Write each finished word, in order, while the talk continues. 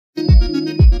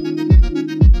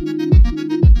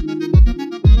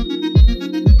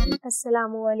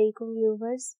Assalamualaikum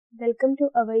viewers. Welcome to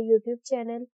our YouTube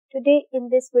channel. Today in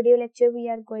this video lecture we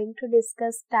are going to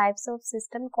discuss types of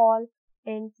system call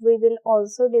and we will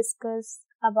also discuss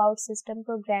about system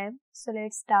program. So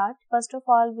let's start. First of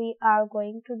all, we are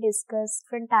going to discuss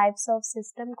different types of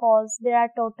system calls. There are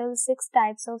total 6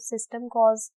 types of system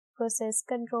calls: process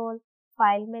control,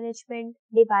 file management,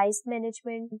 device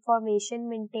management, information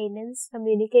maintenance,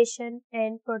 communication,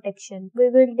 and protection. We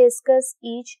will discuss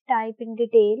each type in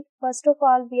detail. First of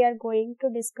all, we are going to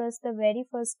discuss the very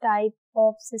first type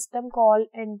of system call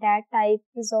and that type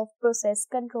is of process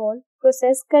control.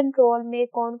 Process control में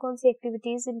कौन कौन सी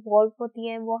activities involve होती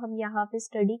हैं वो हम यहाँ पे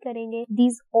study करेंगे.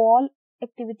 These all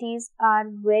activities are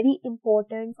very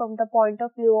important from the point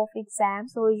of view of exam,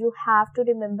 so you have to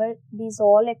remember these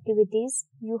all activities.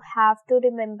 You have to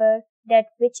remember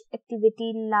that which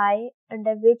activity lie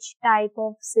under which type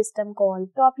of system call.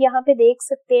 तो आप यहाँ पे देख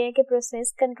सकते हैं कि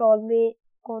process control में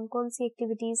कौन कौन सी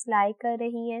एक्टिविटीज लाई कर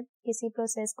रही हैं. किसी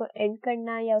प्रोसेस को एंड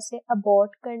करना या उसे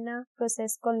अबॉर्ट करना,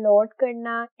 प्रोसेस को लोड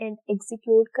करना एंड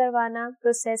एग्जीक्यूट करवाना,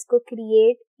 प्रोसेस को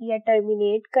क्रिएट या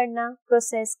टर्मिनेट करना,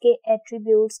 प्रोसेस के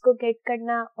एट्रीब्यूट्स को गेट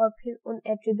करना और फिर उन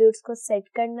एट्रीब्यूट्स को सेट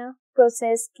करना,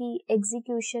 प्रोसेस की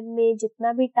एग्जीक्यूशन में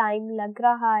जितना भी टाइम लग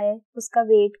रहा है उसका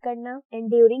वेट करना एंड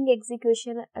ड्यूरिंग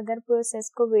एग्जीक्यूशन अगर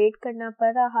प्रोसेस को वेट करना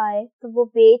पड़ रहा है तो वो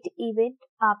वेट इवेंट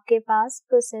आपके पास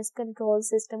प्रोसेस कंट्रोल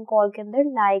सिस्टम कॉल के अंदर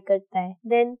लाई करता है.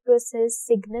 देन प्रोसेस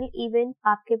सिग्नल इवेंट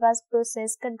आपके पास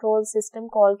प्रोसेस कंट्रोल सिस्टम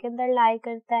कॉल के अंदर लाई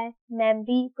करता है.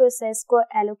 मेमोरी प्रोसेस को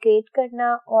एलोकेट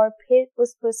करना और फिर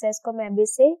उस प्रोसेस को मेमोरी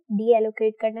से डी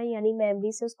एलोकेट करना यानी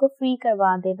मेमोरी से उसको फ्री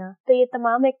करवा देना. तो ये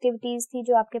तमाम एक्टिविटीज थी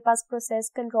जो आपके पास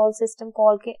प्रोसेस कंट्रोल सिस्टम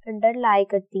कॉल के अंडर लाई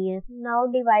करती हैं. Now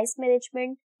device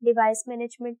management. Device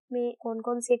management में कौन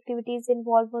कौन सी एक्टिविटीज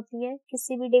इन्वॉल्व होती हैं.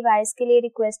 किसी भी डिवाइस के लिए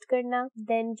रिक्वेस्ट करना,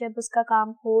 देन जब उसका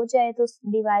काम हो जाए तो उस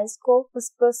डिवाइस को उस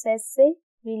प्रोसेस से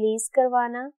रिलीज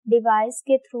करवाना, डिवाइस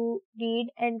के through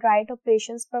read and right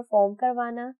operations perform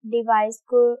करवाना, डिवाइस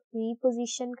को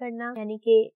रीपोजिशन करना यानी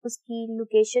कि उसकी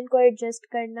लोकेशन को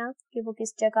एडजस्ट करना कि वो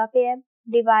किस जगह पे है,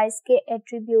 डिवाइस के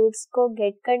एट्रीब्यूट्स को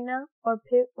गेट करना और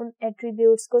फिर उन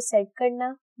एट्रीब्यूट्स को सेट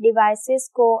करना, डिवाइसेस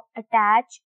को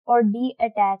अटैच और डी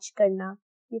अटैच करना.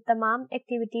 ये तमाम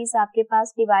एक्टिविटीज आपके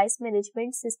पास डिवाइस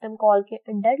मैनेजमेंट सिस्टम कॉल के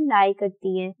अंडर लाई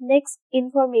करती हैं. Next,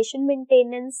 information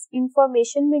maintenance.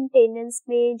 Information maintenance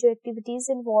में जो एक्टिविटीज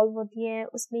इन्वॉल्व होती हैं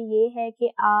उसमें ये है कि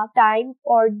आप टाइम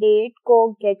और डेट को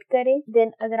गेट करें,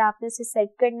 देन अगर आपने उसे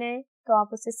सेट करना है तो आप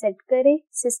उसे सेट करें,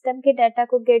 सिस्टम के डाटा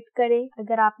को गेट करें,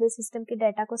 अगर आपने सिस्टम के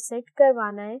डाटा को सेट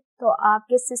करवाना है तो आप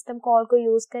किस सिस्टम कॉल को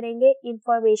यूज करेंगे,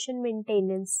 information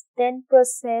maintenance. Then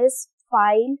process,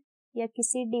 file या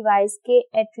किसी डिवाइस के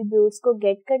एट्रीब्यूट्स को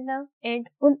गेट करना एंड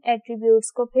उन एट्रीब्यूट्स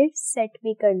को फिर सेट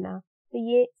भी करना. तो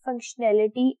ये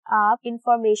फंक्शनैलिटी आप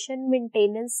इंफॉर्मेशन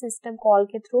मेंटेनेंस सिस्टम कॉल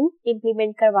के थ्रू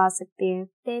इम्प्लीमेंट करवा सकते हैं.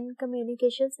 देन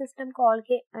कम्युनिकेशन सिस्टम कॉल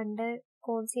के अंडर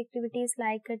कौन सी एक्टिविटीज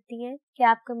लाई करती हैं कि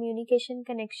आप कम्युनिकेशन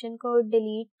कनेक्शन को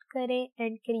डिलीट करें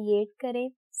एंड क्रिएट करें,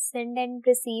 send and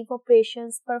receive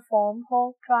operations perform हो,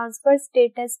 ट्रांसफर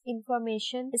स्टेटस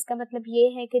इंफॉर्मेशन. इसका मतलब ये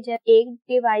है कि जब एक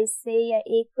डिवाइस से या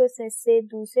एक प्रोसेस से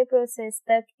दूसरे प्रोसेस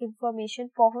तक इंफॉर्मेशन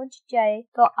पहुंच जाए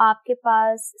तो आपके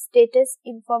पास स्टेटस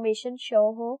इंफॉर्मेशन शो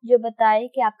हो जो बताए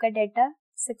कि आपका डाटा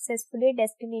सक्सेसफुली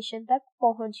डेस्टिनेशन तक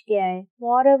पहुंच गया है.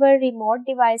 मोरओवर, रिमोट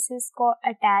डिवाइसेस को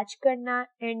अटैच करना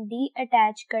एंड डी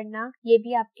अटैच करना ये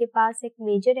भी आपके पास एक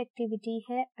मेजर एक्टिविटी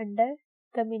है under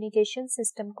communication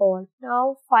system call.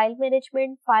 Now file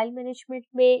management. File management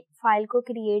में फाइल को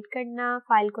क्रिएट करना,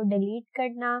 फाइल को डिलीट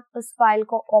करना, उस फाइल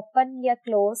को ओपन या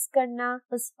क्लोज करना,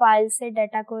 उस फाइल से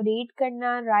डाटा को रीड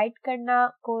करना, राइट करना,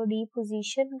 को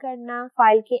रीपोजिशन करना,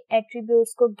 फाइल के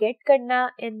एट्रीब्यूट्स को गेट करना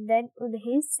एंड देन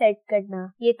उन्हें सेट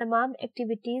करना. ये तमाम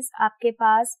एक्टिविटीज आपके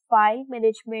पास फाइल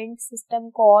मैनेजमेंट सिस्टम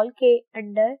कॉल के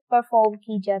अंडर परफॉर्म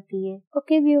की जाती है.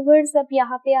 ओके व्यूवर्स, अब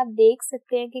यहाँ पे आप देख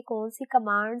सकते हैं कि कौन सी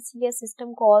कमांड्स या सिस्टम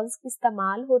कॉल्स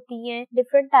इस्तेमाल होती हैं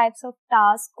डिफरेंट टाइप्स ऑफ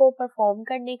टास्क को परफॉर्म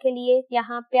करने के लिए.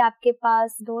 यहाँ पे आपके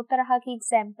पास 2 तरह की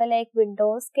एग्जांपल है, एक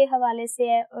विंडोज के हवाले से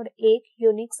है और एक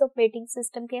यूनिक्स ऑपरेटिंग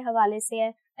सिस्टम के हवाले से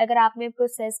है. अगर आपने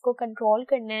प्रोसेस को कंट्रोल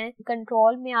करना है,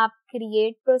 कंट्रोल में आप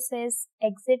create process,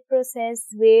 exit process,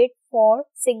 wait for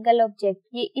single object,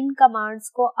 ये इन कमांड्स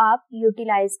को आप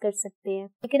यूटिलाइज कर सकते हैं.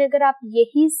 लेकिन अगर आप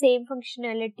यही सेम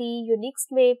फंक्शनैलिटी यूनिक्स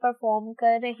में परफॉर्म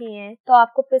कर रहे हैं तो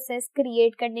आपको प्रोसेस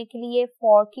क्रिएट करने के लिए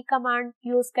फॉर की कमांड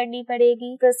यूज करनी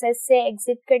पड़ेगी, प्रोसेस से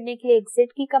एग्जिट करने के लिए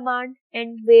एग्जिट की command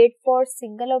and wait for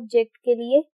single object के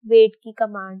लिए वेट की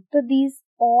कमांड. तो these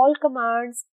all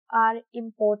commands are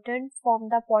important from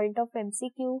the point of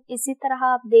MCQ. इसी तरह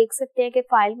आप देख सकते हैं कि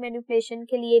फाइल मैनिपुलेशन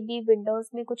के लिए भी विंडोज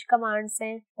में कुछ कमांड्स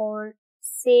हैं और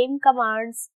सेम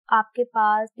कमांड्स आपके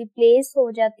पास रिप्लेस हो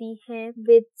जाती हैं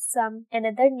with some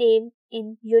another name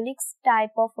in Unix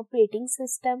type of operating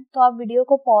system, तो आप वीडियो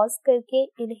को पॉज करके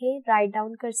इन्हें राइट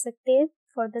डाउन कर सकते हैं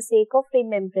for the sake of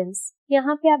remembrance.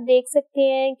 यहाँ पे आप देख सकते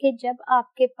हैं कि जब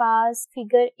आपके पास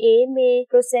फिगर ए में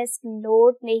प्रोसेस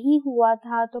लोड नहीं हुआ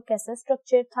था तो कैसा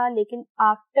स्ट्रक्चर था, लेकिन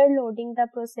after loading the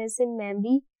process in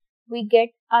memory we get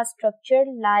a structure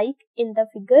like in the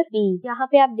figure B। यहाँ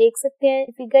पे आप देख सकते हैं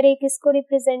फिगर ए किसको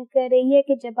रिप्रेजेंट कर रही है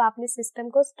कि जब आपने सिस्टम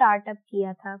को स्टार्टअप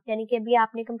किया था, यानी कि अभी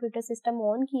आपने कंप्यूटर सिस्टम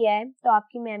ऑन किया है तो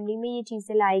आपकी मेमोरी में ये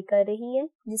चीजें लाई कर रही हैं,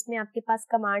 जिसमें आपके पास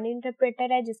कमांड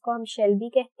इंटरप्रेटर है जिसको हम शेल भी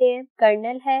कहते हैं,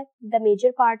 कर्नल है the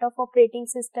major part of operating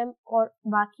system, और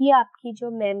बाकी आपकी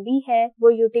जो मेमोरी है वो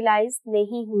यूटिलाइज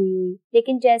नहीं हुई।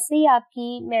 लेकिन जैसे ही आपकी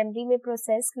मेमोरी में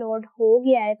प्रोसेस लोड हो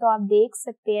गया है तो आप देख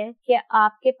सकते हैं कि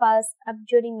आपके पास अब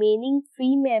जो रिमेनिंग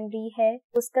फ्री मेमोरी है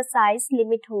उसका साइज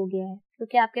लिमिट हो गया है,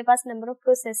 क्योंकि आपके पास नंबर ऑफ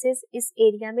प्रोसेसेस इस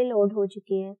एरिया में लोड हो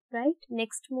चुके हैं, राइट।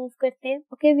 नेक्स्ट मूव करते हैं।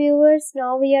 Okay viewers,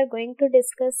 now we are going to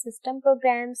discuss system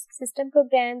programmes. System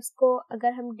programmes को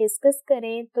अगर हम डिस्कस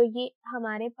करें तो ये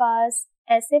हमारे पास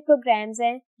ऐसे प्रोग्राम्स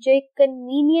हैं जो एक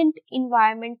कन्वीनियंट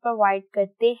इन्वायरमेंट प्रोवाइड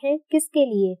करते हैं, किसके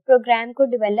लिए? प्रोग्राम को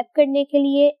डेवलप करने के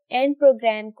लिए एंड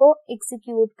प्रोग्राम को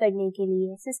एग्जीक्यूट करने के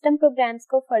लिए। सिस्टम प्रोग्राम्स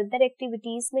को फर्दर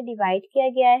एक्टिविटीज में डिवाइड किया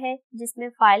गया है, जिसमें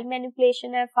फाइल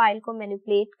मैनिपुलेशन है, फाइल को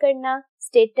मैनिपुलेट करना,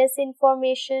 status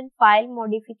information, file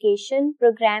modification,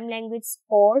 programme language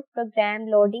support, programme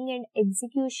loading and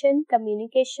execution,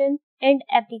 communication and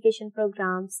application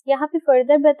programs. यहाँ पे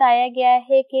फर्दर बताया गया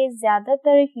है कि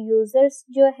ज्यादातर यूजर्स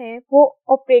जो हैं वो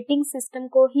ऑपरेटिंग सिस्टम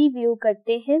को ही व्यू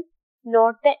करते हैं,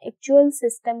 not the actual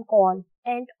system call.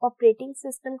 And operating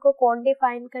system को कौन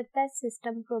डिफाइन करता है?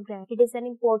 System program. It is an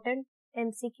important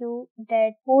MCQ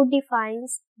that who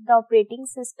defines the operating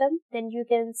system, then you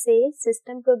can say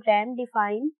system program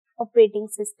define operating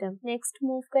system. Next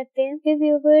move करते हैं। फिर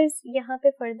viewers, यहाँ पे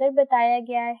further बताया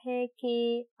गया है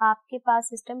कि आपके पास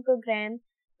सिस्टम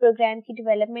प्रोग्राम की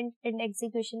डेवलपमेंट एंड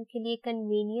एग्जीक्यूशन के लिए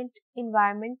कन्वीनियंट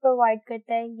एनवायरनमेंट प्रोवाइड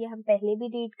करता है। ये हम पहले भी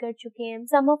रीड कर चुके हैं।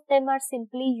 सम of them are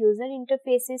simply user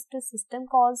interfaces to system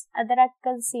calls, other are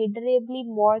considerably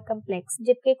more complex.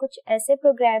 जबकि कुछ ऐसे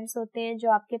प्रोग्राम्स होते हैं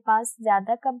जो आपके पास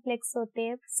ज्यादा कम्प्लेक्स होते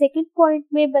हैं। सेकंड पॉइंट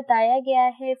में बताया गया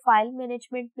है फाइल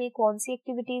मैनेजमेंट में कौन सी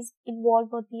एक्टिविटीज इन्वॉल्व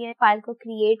होती हैं। फाइल को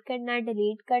क्रिएट करना,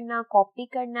 डिलीट करना, कॉपी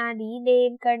करना,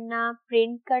 रीनेम करना,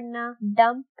 प्रिंट करना,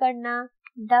 डंप करना।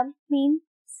 डंप मीन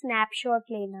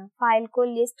स्नैपशॉट लेना, फाइल को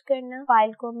लिस्ट करना,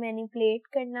 फाइल को मैनिपुलेट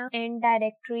करना एंड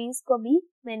डायरेक्टरीज को भी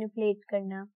मैनिपुलेट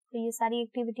करना। तो ये सारी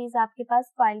एक्टिविटीज आपके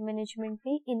पास फाइल मैनेजमेंट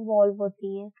में इन्वॉल्व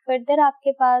होती है। फर्दर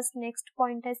आपके पास नेक्स्ट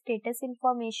पॉइंट है स्टेटस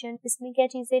इंफॉर्मेशन। इसमें क्या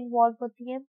चीजें इन्वॉल्व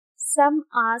होती हैं? सम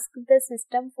ask the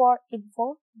system for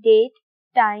info, date,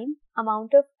 time,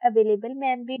 amount of available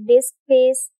memory, disc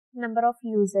space, number of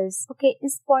users. Okay,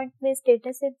 इस पॉइंट में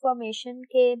स्टेटस इंफॉर्मेशन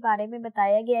के बारे में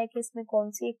बताया गया है कि इसमें कौन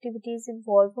सी एक्टिविटीज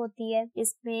इन्वॉल्व होती है।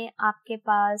 इसमें आपके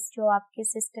पास जो आपके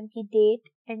सिस्टम की डेट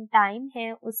एंड टाइम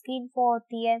है उसकी इन्फो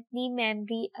होती है, कितनी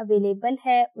मेमोरी अवेलेबल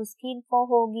है उसकी इन्फो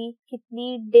होगी,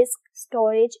 कितनी डिस्क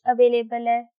स्टोरेज अवेलेबल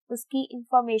है उसकी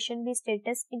इंफॉर्मेशन भी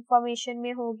स्टेटस इंफॉर्मेशन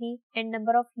में होगी, एंड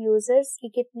नंबर ऑफ यूजर्स कि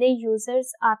कितने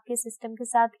यूजर्स आपके सिस्टम के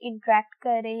साथ इंटरेक्ट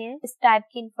कर रहे हैं। इस टाइप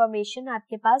की इंफॉर्मेशन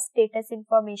आपके पास स्टेटस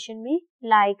इंफॉर्मेशन में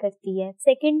लाई करती है।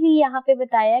 सेकेंडली यहाँ पे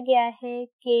बताया गया है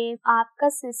कि आपका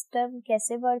सिस्टम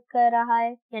कैसे वर्क कर रहा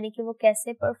है, यानी कि वो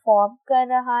कैसे परफॉर्म कर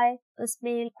रहा है,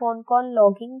 उसमें कौन कौन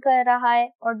लॉगिंग कर रहा है,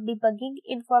 और डिबगिंग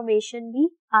इंफॉर्मेशन भी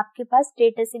आपके पास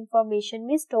स्टेटस इंफॉर्मेशन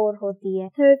में स्टोर होती है।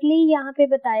 थर्डली यहाँ पे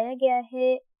बताया गया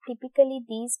है टिपिकली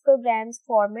दीज प्रोग्राम्स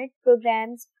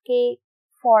के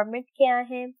फॉर्मेट क्या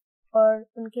हैं और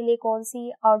उनके लिए कौन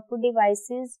सी आउटपुट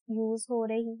डिवाइसेस यूज हो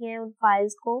रही हैं उन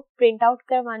फाइल्स को प्रिंट आउट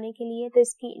करवाने के लिए। तो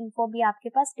इसकी इन्फो भी आपके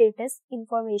पास स्टेटस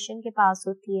इंफॉर्मेशन के पास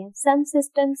होती है। सम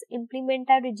सिस्टम्स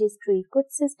इम्प्लीमेंट अ रजिस्ट्री। कुछ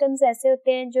सिस्टम्स ऐसे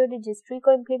होते हैं जो रजिस्ट्री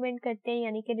को इम्प्लीमेंट करते हैं,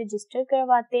 यानी कि रजिस्टर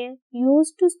करवाते हैं।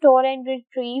 Use to store and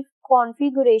retrieve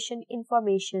configuration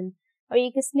information, और ये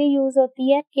किस लिए यूज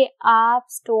होती है कि आप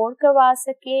स्टोर करवा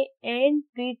सके एंड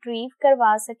रिट्रीव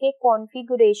करवा सके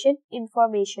कॉन्फ़िगरेशन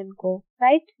इंफॉर्मेशन को,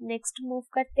 राइट। नेक्स्ट मूव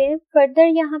करते हैं। फर्दर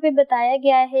यहाँ पे बताया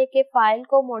गया है कि फाइल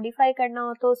को मॉडिफाई करना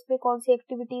हो तो उसमें कौन सी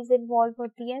एक्टिविटीज इन्वॉल्व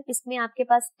होती है। इसमें आपके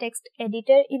पास टेक्स्ट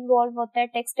एडिटर इन्वॉल्व होता है।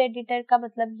 टेक्स्ट एडिटर का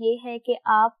मतलब ये है कि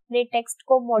आप अपने टेक्स्ट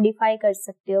को मॉडिफाई कर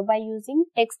सकते हो। बाय यूजिंग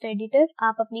टेक्स्ट एडिटर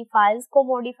आप अपनी फाइल्स को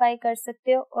मॉडिफाई कर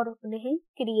सकते हो और उन्हें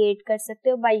क्रिएट कर सकते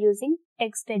हो by using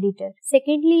text editor.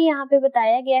 Secondly यहाँ पे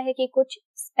बताया गया है कि कुछ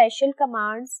स्पेशल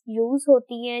कमांड्स यूज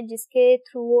होती हैं जिसके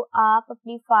थ्रू आप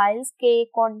अपनी फाइल्स के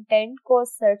कंटेंट को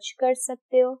सर्च कर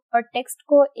सकते हो और टेक्स्ट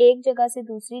को एक जगह से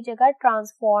दूसरी जगह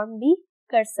ट्रांसफॉर्म भी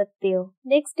कर सकते हो।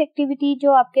 नेक्स्ट एक्टिविटी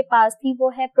जो आपके पास थी वो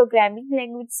है प्रोग्रामिंग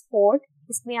लैंग्वेज सपोर्ट।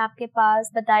 इसमें आपके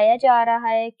पास बताया जा रहा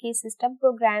है कि सिस्टम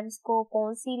प्रोग्राम्स को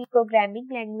कौन सी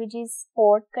प्रोग्रामिंग लैंग्वेजेस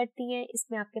सपोर्ट करती हैं।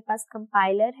 इसमें आपके पास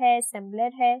कंपाइलर है,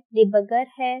 असेंबलर है, डिबगर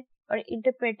है और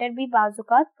इंटरप्रेटर भी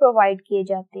बाज़-औक़ात प्रोवाइड किए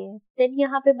जाते हैं। देन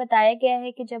यहाँ पे बताया गया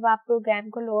है कि जब आप प्रोग्राम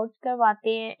को लोड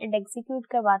करवाते हैं एंड एग्जीक्यूट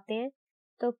करवाते हैं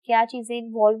तो क्या चीजें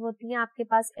इन्वॉल्व होती हैं। आपके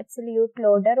पास एब्सोल्यूट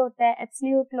लोडर होता है।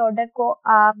 एब्सोल्यूट लोडर को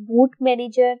आप बूट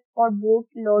मैनेजर और बूट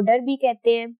लोडर भी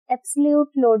कहते हैं।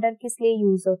 एब्सोल्यूट लोडर किस लिए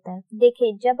यूज होता है?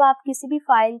 देखिए, जब आप किसी भी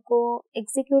फाइल को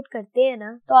एग्जीक्यूट करते हैं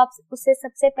ना, तो आप उसे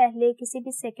सबसे पहले किसी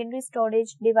भी सेकेंडरी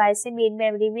स्टोरेज डिवाइस से मेन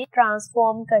मेमोरी में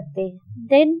ट्रांसफॉर्म करते हैं।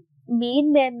 देन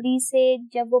मेन मेमोरी से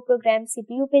जब वो प्रोग्राम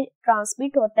सीपीयू पे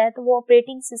ट्रांसमिट होता है तो वो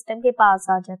ऑपरेटिंग सिस्टम के पास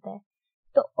आ जाता है।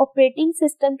 तो ऑपरेटिंग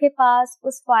सिस्टम के पास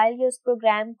उस फाइल या उस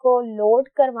प्रोग्राम को लोड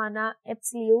करवाना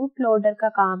एब्सोल्यूट लोडर का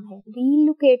काम है।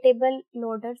 रीलोकेटेबल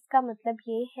लोडर्स का मतलब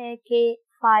ये है कि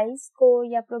फाइल्स को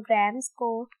या प्रोग्राम्स को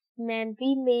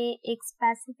मेमोरी में एक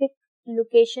स्पेसिफिक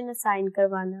लोकेशन असाइन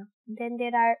करवाना। Then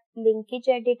there are linkage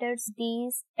editors.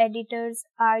 These editors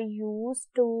are used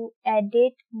to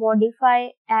edit, modify,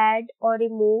 add or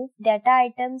remove data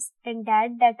items and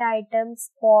that data items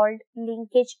called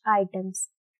linkage items.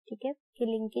 ठीक है, कि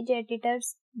लिंकेज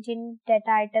एडिटर्स जिन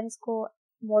data items को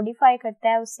modify करता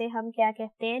है उससे हम क्या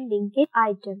कहते हैं? Linkage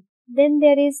item. Then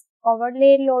there is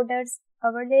overlay loaders.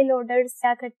 Overlay loaders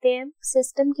क्या करते हैं?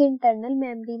 सिस्टम की इंटरनल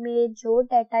मेमोरी में जो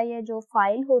डाटा या जो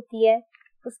फाइल होती है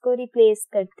उसको रिप्लेस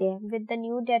करते हैं विद द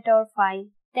न्यू डाटा और file.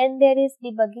 Then there is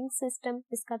debugging system.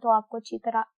 इसका तो आपको अच्छी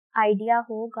तरह आइडिया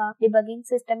होगा। डिबगिंग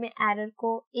सिस्टम में एरर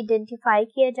को आइडेंटिफाई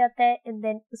किया जाता है एंड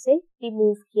देन उसे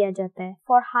रिमूव किया जाता है।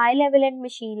 For high level and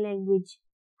machine language,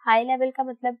 high level का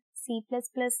मतलब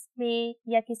C++ में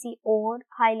या किसी और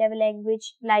high level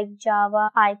language like Java,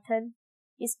 Python,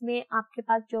 इसमें आपके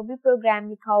पास जो भी प्रोग्राम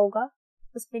लिखा होगा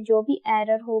उसमें जो भी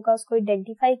एरर होगा उसको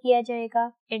आइडेंटिफाई किया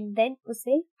जाएगा एंड देन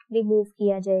उसे रिमूव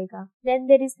किया जाएगा। Then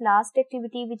there is last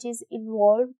activity which is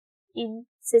involve in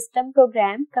system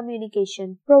program communication.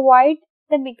 Provide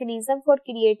the mechanism for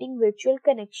creating virtual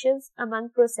connections among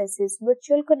processes.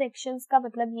 Virtual connections का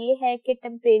मतलब ये है कि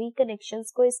temporary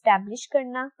connections को establish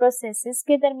करना processes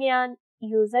के दरमियान,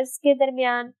 users के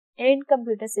दरमियान and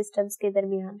computer systems के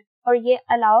दरमियान, और ये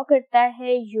अलाउ करता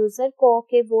है यूजर को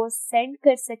कि वो सेंड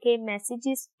कर सके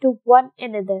मैसेजेस टू वन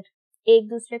अनदर, एक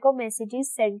दूसरे को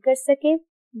मैसेजेस सेंड कर सके,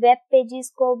 वेब पेजेस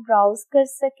को ब्राउज कर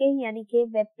सके यानी कि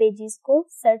वेब पेजेस को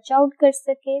सर्च आउट कर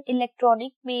सके,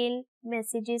 इलेक्ट्रॉनिक मेल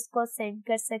मैसेजेस को सेंड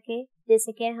कर सके।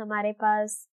 जैसे कि हमारे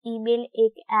पास ईमेल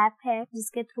एक ऐप है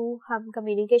जिसके थ्रू हम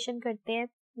कम्युनिकेशन करते हैं।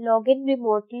 लॉगिन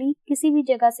रिमोटली, किसी भी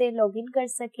जगह से लॉगिन कर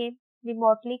सके।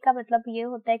 रिमोटली का मतलब ये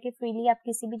होता है कि फ्रीली आप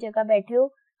किसी भी जगह बैठे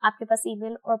हो, आपके पास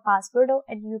ईमेल और पासवर्ड हो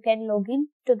and you can log in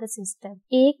to the system.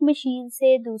 एक मशीन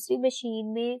से दूसरी मशीन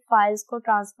में फाइल्स को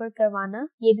ट्रांसफर करवाना,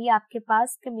 ये भी आपके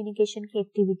पास कम्युनिकेशन की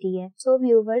एक्टिविटी है। सो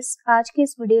व्यूवर्स, आज के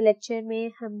इस वीडियो लेक्चर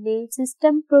में हमने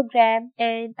system program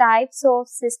and types of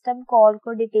system call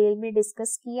को डिटेल में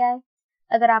डिस्कस किया है।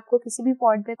 अगर आपको किसी भी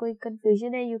पॉइंट पे कोई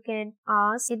कंफ्यूजन है, you can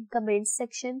ask in comment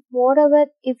section. Moreover,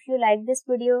 if you like this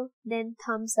video, then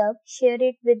thumbs up, share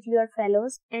it with your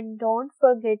fellows, and don't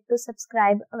forget to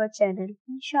subscribe our channel.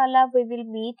 Inshallah, we will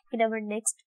meet in our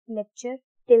next lecture.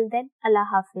 Till then, Allah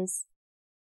Hafiz.